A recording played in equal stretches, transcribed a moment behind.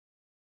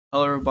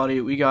Hello,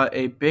 everybody. We got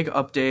a big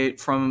update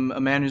from a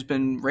man who's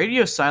been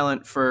radio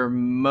silent for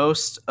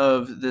most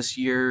of this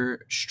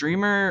year.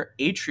 Streamer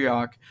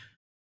Atrioc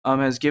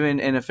has given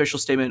an official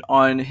statement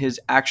on his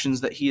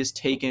actions that he has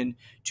taken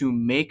to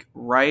make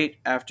right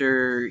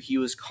after he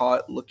was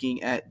caught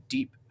looking at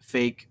deep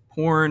fake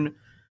porn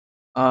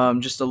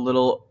just a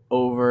little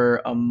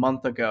over a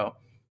month ago.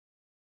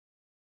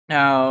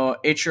 Now,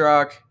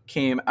 Atrioc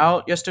came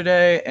out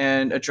yesterday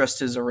and addressed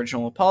his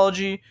original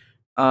apology,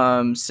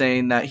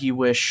 saying that he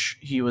wish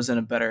he was in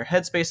a better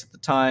headspace at the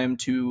time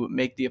to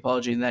make the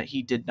apology and that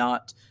he did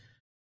not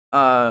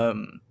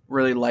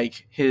really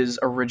like his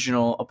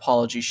original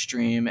apology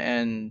stream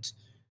and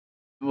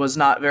was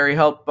not very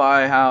helped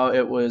by how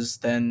it was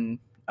then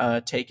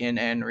taken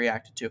and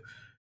reacted to.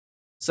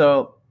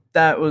 So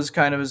that was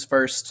kind of his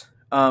first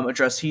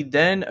address. He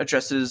then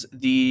addresses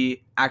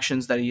the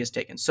actions that he has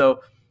taken.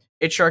 So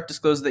Shark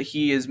disclosed that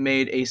he has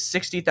made a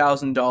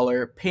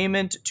 $60,000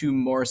 payment to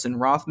Morrison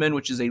Rothman,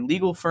 which is a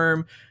legal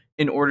firm,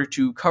 in order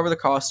to cover the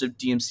cost of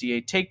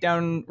DMCA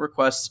takedown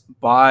requests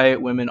by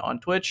women on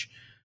Twitch.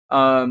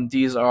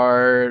 These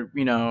are,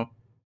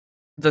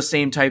 the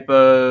same type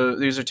of,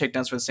 these are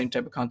takedowns for the same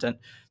type of content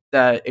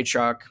that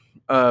Shark,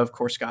 of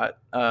course, got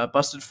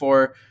busted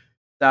for.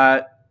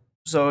 That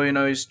so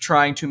he's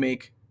trying to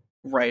make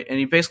right, and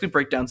he basically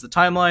breaks down the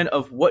timeline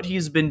of what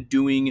he's been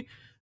doing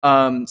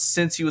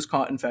since he was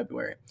caught in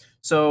February.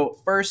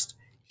 So first,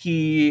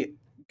 he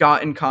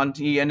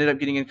ended up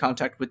getting in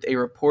contact with a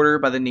reporter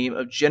by the name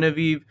of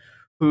Genevieve,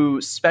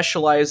 who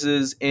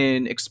specializes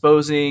in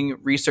exposing,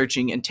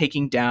 researching, and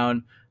taking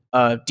down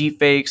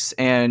deepfakes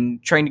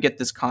and trying to get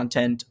this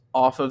content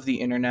off of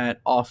the internet,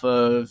 off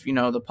of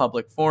the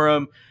public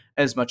forum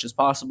as much as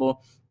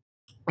possible,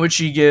 which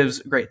he gives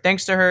great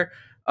thanks to her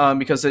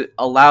because it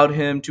allowed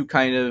him to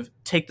kind of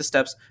take the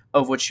steps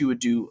of what she would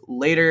do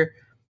later.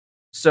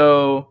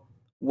 So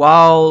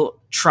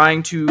while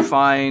trying to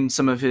find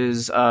some of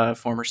his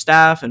former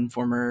staff and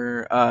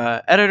former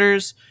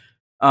editors,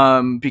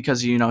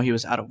 because he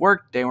was out of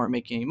work, they weren't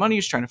making any money.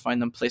 He's trying to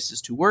find them places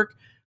to work.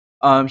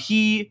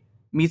 He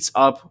meets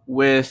up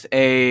with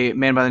a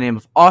man by the name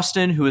of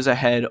Austin, who is a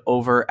head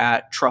over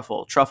at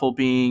Truffle. Truffle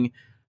being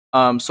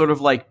sort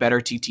of like Better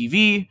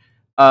TTV,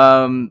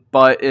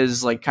 but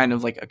is like kind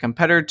of like a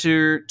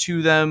competitor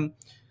to them.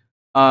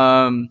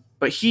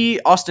 But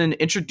Austin,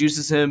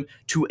 introduces him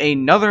to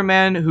another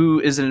man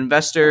who is an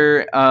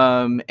investor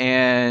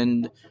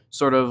and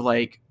sort of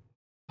like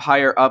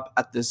higher up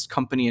at this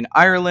company in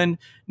Ireland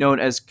known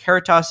as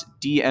Caritas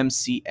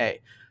DMCA.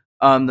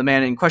 The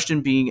man in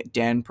question being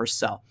Dan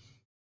Purcell.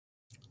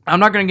 I'm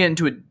not going to get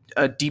into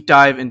a deep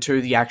dive into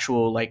the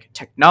actual like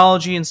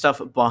technology and stuff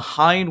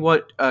behind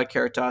what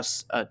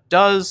Caritas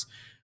does.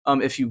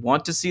 If you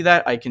want to see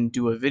that, I can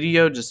do a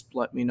video. Just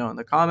let me know in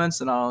the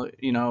comments, and I'll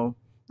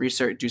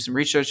do some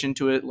research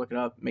into it, look it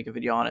up, make a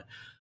video on it.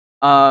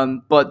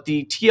 But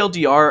the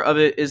TLDR of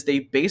it is they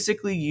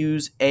basically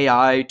use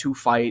AI to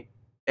fight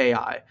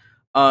AI,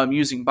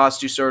 using bots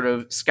to sort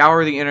of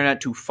scour the internet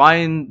to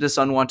find this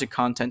unwanted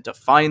content, to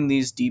find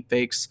these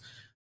deepfakes,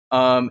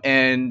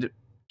 and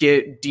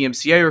get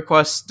DMCA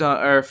requests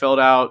filled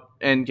out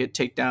and get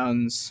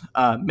takedowns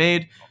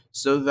made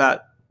so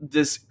that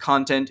this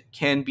content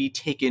can be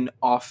taken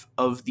off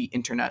of the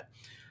internet.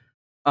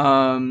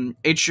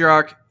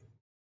 Atrioc,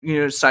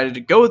 decided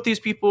to go with these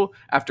people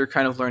after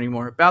kind of learning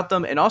more about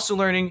them and also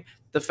learning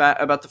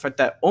about the fact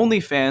that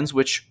OnlyFans,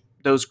 which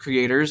those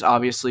creators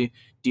obviously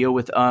deal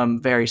with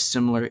very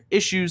similar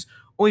issues,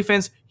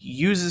 OnlyFans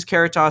uses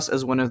Caritas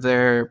as one of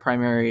their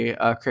primary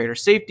creator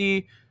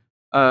safety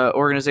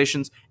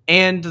organizations,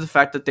 and the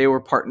fact that they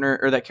were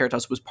that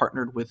Caritas was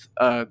partnered with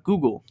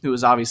Google, who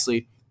is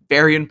obviously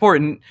very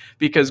important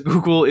because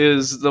Google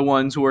is the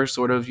ones who are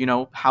sort of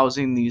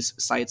housing these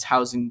sites,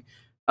 housing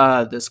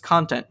this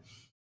content.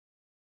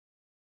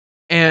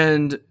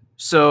 And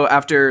so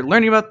after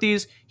learning about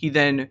these, he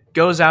then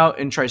goes out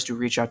and tries to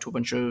reach out to a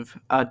bunch of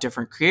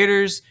different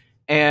creators,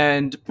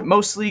 and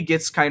mostly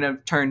gets kind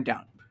of turned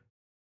down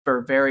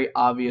for very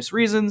obvious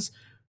reasons.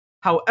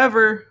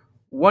 However,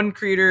 one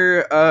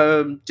creator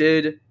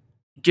did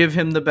give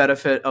him the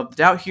benefit of the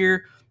doubt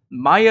here,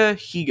 Maya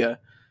Higa,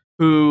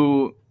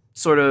 who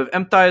sort of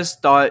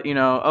empathized, thought,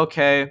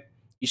 okay,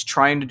 he's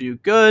trying to do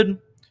good,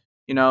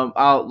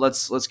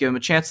 let's give him a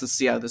chance, let's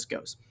see how this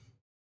goes.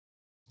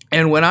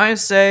 And when I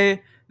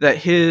say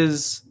that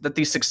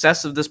the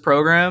success of this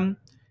program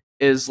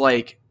is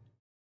like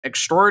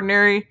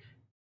extraordinary,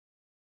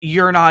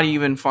 you're not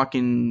even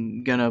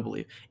fucking gonna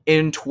believe.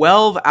 In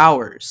 12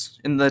 hours,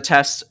 in the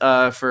test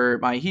for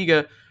Maya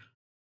Higa,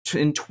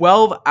 in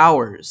 12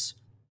 hours,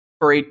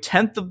 for a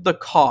tenth of the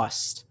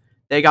cost,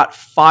 they got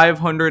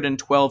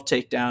 512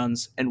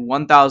 takedowns and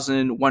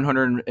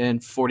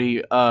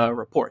 1,140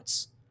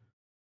 reports.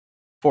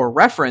 For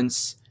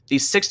reference, the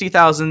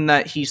 60,000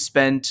 that he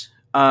spent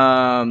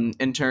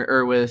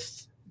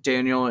with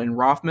Daniel and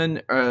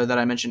Rothman that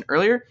I mentioned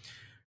earlier,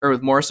 or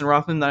with Morrison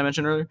Rothman that I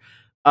mentioned earlier,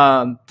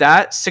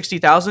 that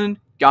 60,000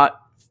 got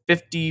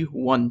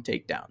 51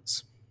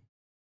 takedowns.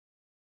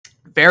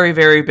 Very,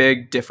 very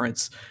big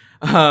difference.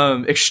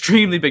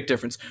 Extremely big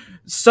difference.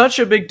 Such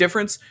a big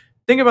difference.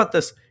 Think about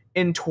this.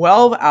 In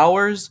 12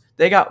 hours,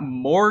 they got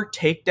more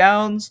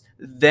takedowns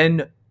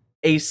than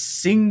a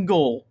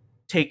single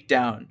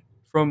takedown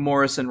from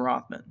Morrison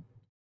Rothman.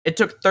 It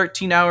took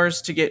 13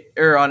 hours to get,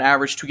 or on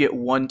average, to get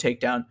one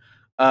takedown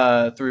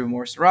through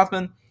Morrison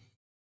Rothman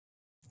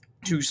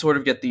to sort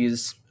of get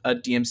these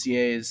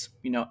DMCA's,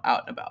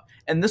 out and about.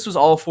 And this was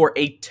all for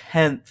a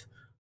tenth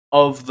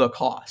of the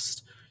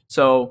cost.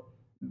 So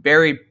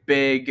very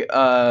big,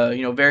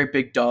 very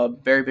big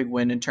dub, very big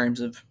win in terms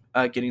of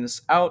getting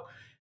this out.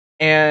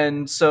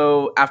 And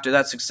so after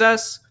that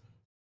success,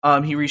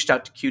 he reached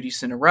out to Cutie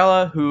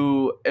Cinderella,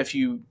 who, if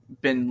you've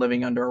been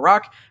living under a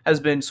rock,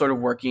 has been sort of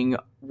working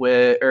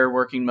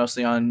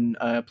mostly on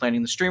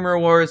planning the streamer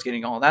awards,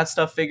 getting all that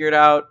stuff figured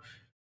out,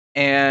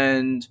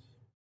 and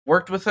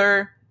worked with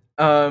her.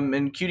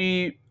 And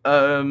Cutie,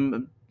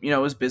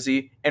 was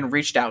busy and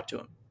reached out to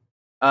him.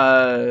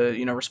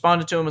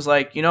 Responded to him, was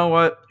like, you know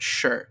what,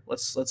 sure,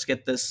 let's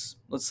get this,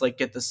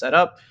 get this set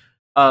up.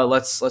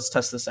 Let's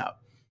test this out.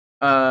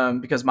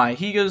 Because my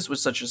Higas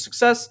was such a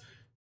success,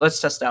 let's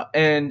test it out.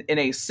 And in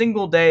a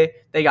single day,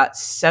 they got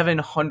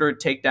 700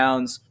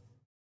 takedowns,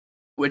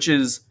 which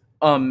is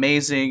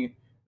amazing.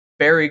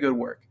 Very good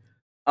work.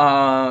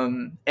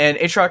 And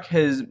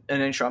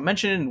Atrioc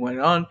mentioned and went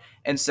on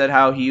and said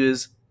how he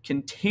was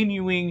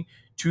continuing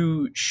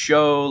to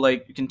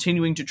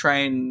continuing to try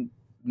and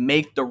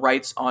make the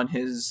rights on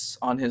his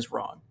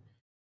wrong.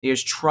 He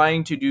is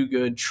trying to do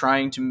good,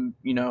 trying to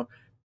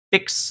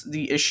fix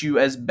the issue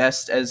as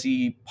best as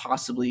he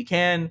possibly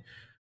can,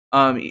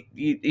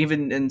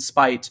 even in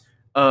spite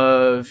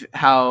of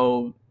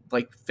how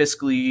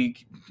fiscally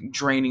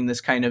draining this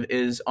kind of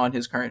is on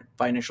his current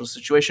financial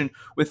situation,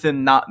 with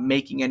him not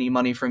making any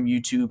money from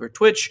YouTube or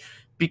Twitch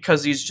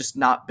because he's just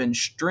not been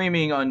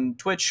streaming on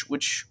Twitch,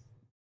 which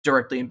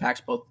directly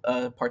impacts both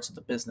parts of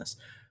the business.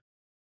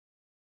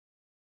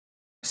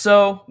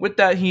 So with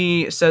that,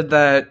 he said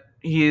that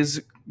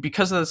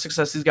because of the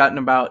success he's gotten,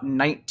 about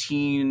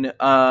 19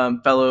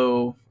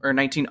 fellow or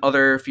 19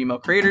 other female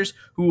creators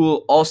who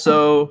will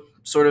also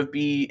sort of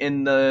be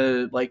in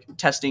the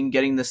testing,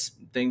 getting this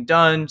thing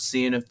done,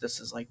 seeing if this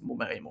is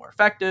more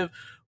effective,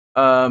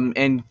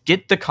 and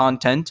get the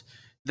content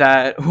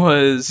that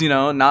was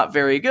not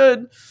very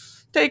good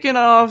taken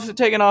off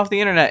the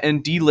internet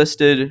and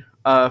delisted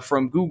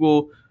from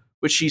Google,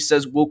 which she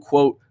says will,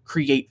 quote,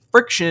 create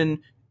friction,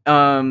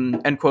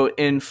 end quote,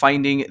 in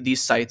finding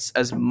these sites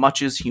as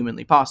much as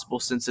humanly possible,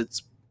 since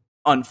it's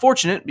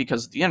unfortunate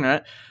because of the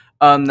internet,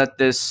 that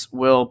this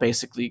will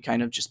basically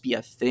kind of just be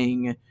a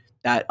thing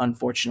that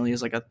unfortunately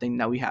is a thing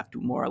that we have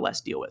to more or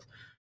less deal with.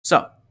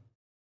 So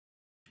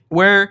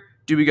where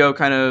do we go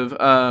kind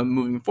of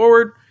moving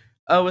forward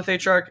with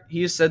Atrioc?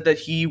 He has said that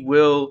he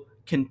will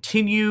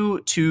continue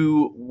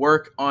to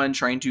work on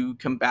trying to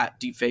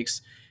combat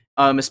deepfakes,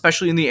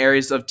 especially in the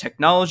areas of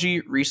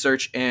technology,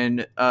 research,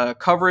 and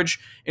coverage,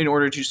 in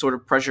order to sort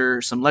of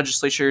pressure some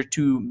legislature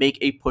to make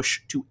a push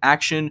to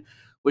action,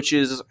 which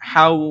is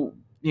how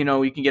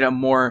we can get a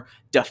more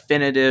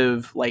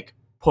definitive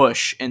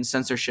push and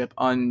censorship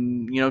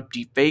on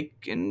deepfake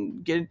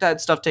and get that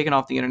stuff taken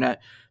off the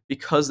internet,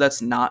 because that's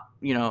not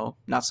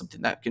not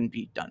something that can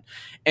be done.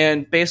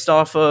 And based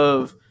off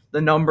of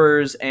the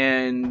numbers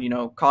and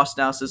cost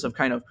analysis of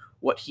kind of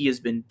what he has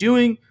been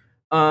doing,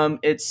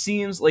 it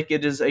seems like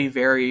it is a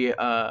very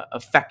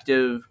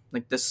effective,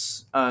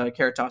 this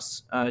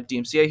Caritas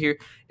DMCA here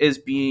is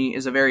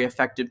a very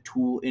effective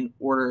tool in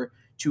order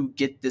to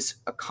get this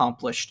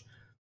accomplished.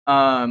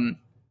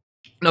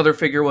 Another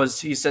figure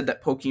was, he said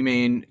that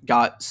Pokimane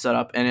got set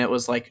up and it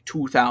was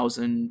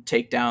 2,000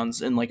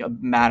 takedowns in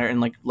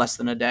in less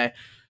than a day.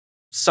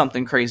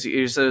 Something crazy.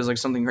 He said it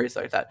was something crazy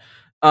like that.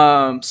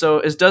 So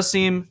it does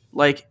seem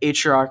like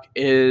Atrioc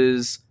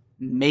is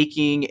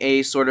making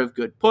a sort of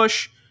good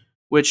push,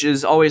 which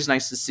is always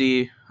nice to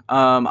see.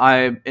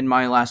 I, in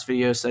my last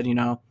video, said,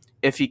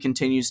 if he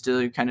continues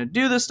to kind of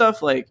do this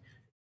stuff,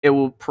 it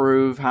will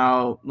prove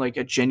how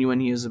a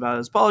genuine he is about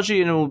his apology,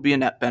 and it will be a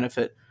net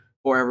benefit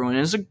for everyone.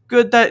 And it's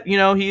good that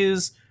he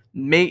is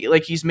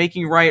he's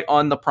making right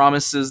on the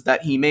promises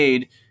that he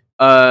made,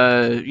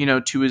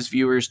 to his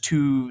viewers,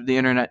 to the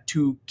internet,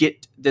 to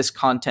get this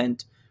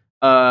content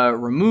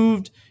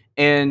removed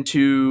and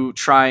to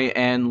try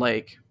and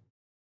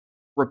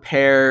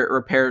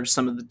repair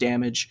some of the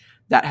damage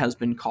that has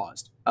been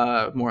caused,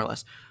 more or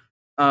less.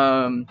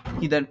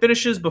 He then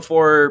finishes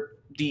before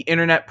the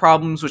internet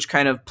problems, which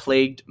kind of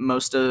plagued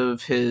most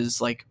of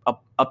his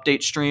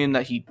update stream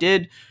that he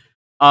did.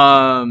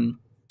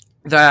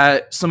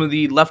 That some of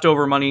the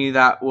leftover money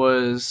that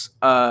was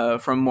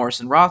from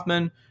Morrison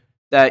Rothman,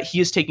 that he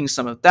is taking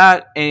some of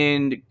that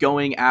and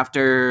going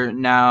after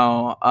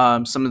now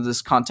some of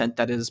this content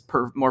that is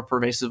more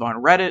pervasive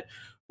on Reddit,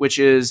 which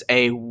is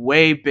a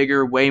way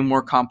bigger, way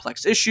more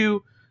complex issue,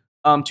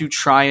 to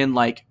try and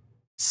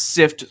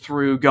sift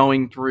through,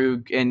 going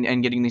through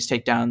and getting these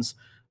takedowns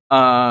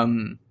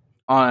on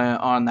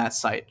that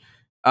site.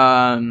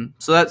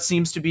 So that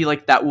seems to be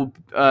like that will,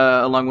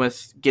 along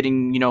with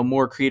getting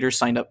more creators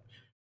signed up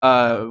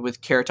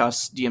with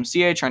Caritas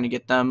DMCA, trying to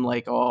get them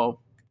like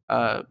all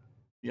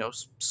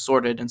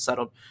sorted and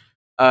settled.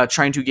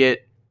 Trying to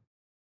get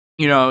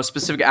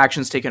specific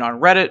actions taken on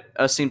Reddit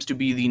seems to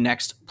be the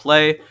next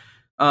play.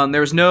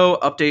 There was no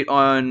update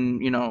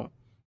on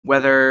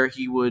whether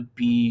he would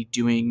be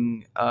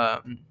doing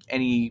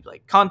any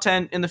like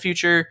content in the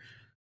future,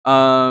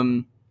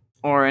 um,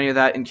 or any of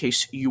that. In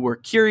case you were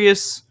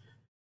curious,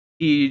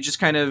 he just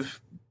kind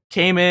of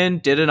came in,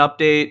 did an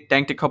update,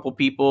 thanked a couple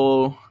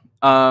people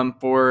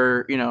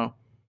for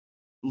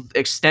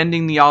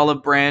extending the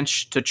olive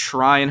branch to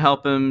try and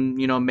help him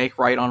make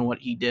right on what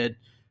he did.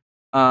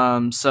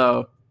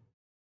 So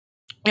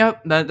yeah,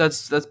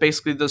 that's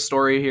basically the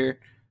story here.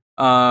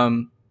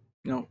 Um,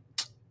 you know,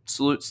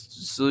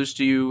 salutes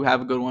to you.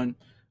 Have a good one.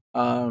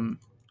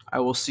 I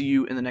will see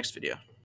you in the next video.